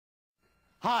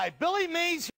Hi, Billy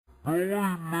Mays.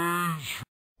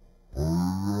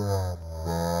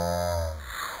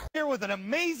 Here with an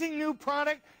amazing new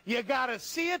product. You gotta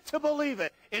see it to believe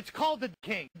it. It's called the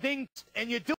King Ding,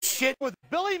 and you do shit with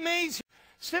Billy Mays.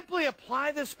 Simply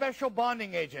apply this special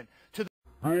bonding agent to the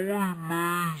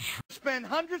spend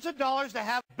hundreds of dollars to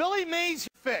have Billy Mays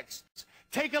fixed.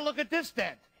 Take a look at this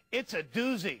dent. It's a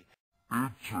doozy.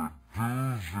 It's a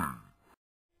doozy.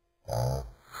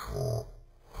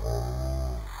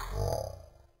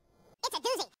 It's a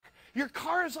doozy. Your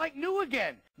car is like new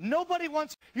again. Nobody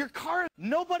wants your car.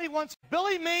 Nobody wants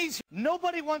Billy Mays.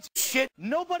 Nobody wants shit.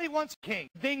 Nobody wants King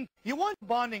Ding. You want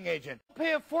bonding agent.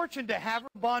 Pay a fortune to have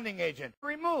a bonding agent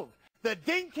removed. The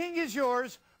Ding King is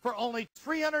yours for only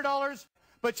 $300,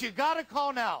 but you gotta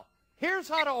call now. Here's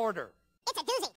how to order. It's a doozy.